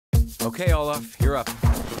Okay, Olaf, you're up.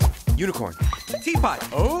 Unicorn. Teapot.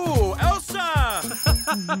 Oh, Elsa!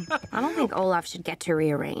 I don't think Olaf should get to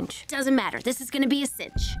rearrange. Doesn't matter. This is gonna be a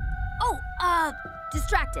cinch. Oh,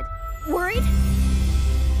 distracted. Worried?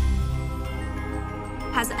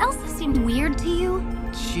 Has Elsa seemed weird to you?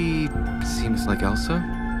 She seems like Elsa.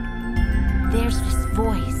 There's this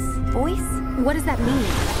voice. Voice? What does that mean?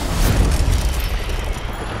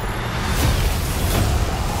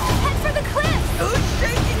 Head for the cliff! Who's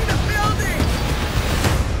shaking the building?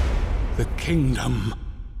 The kingdom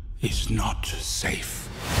is not safe.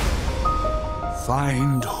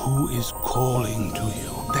 Find who is calling to you.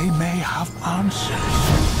 They may have answers.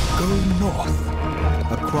 Go north,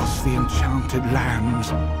 across the enchanted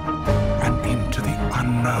lands, and into the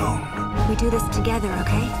unknown. We do this together,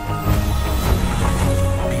 okay?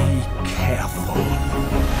 Be careful.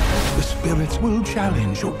 The spirits will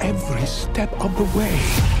challenge you every step of the way.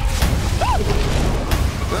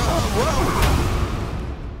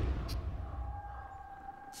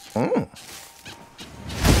 Oh.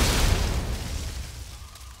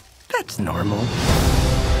 That's normal.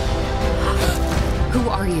 Who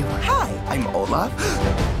are you? Hi, I'm Olaf.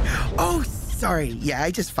 Oh, sorry. Yeah,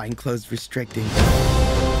 I just find clothes restricting.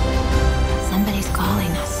 Somebody's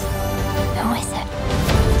calling us. Who is it?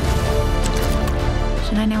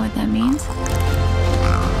 Should I know what that means?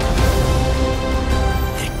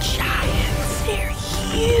 The giants, they're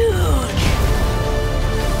huge.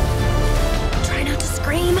 Try not to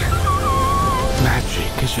scream.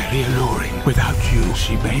 Magic is very alluring. Without you,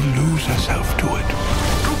 she may lose herself to it.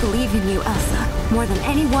 I believe in you, Elsa, more than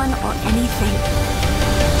anyone or anything.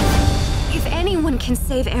 If anyone can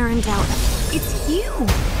save Arendelle, it's you.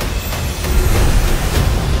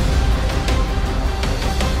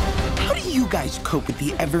 How do you guys cope with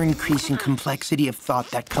the ever-increasing complexity of thought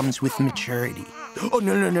that comes with maturity? Oh,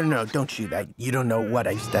 no, don't shoot that. You don't know what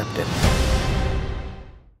I've stepped in.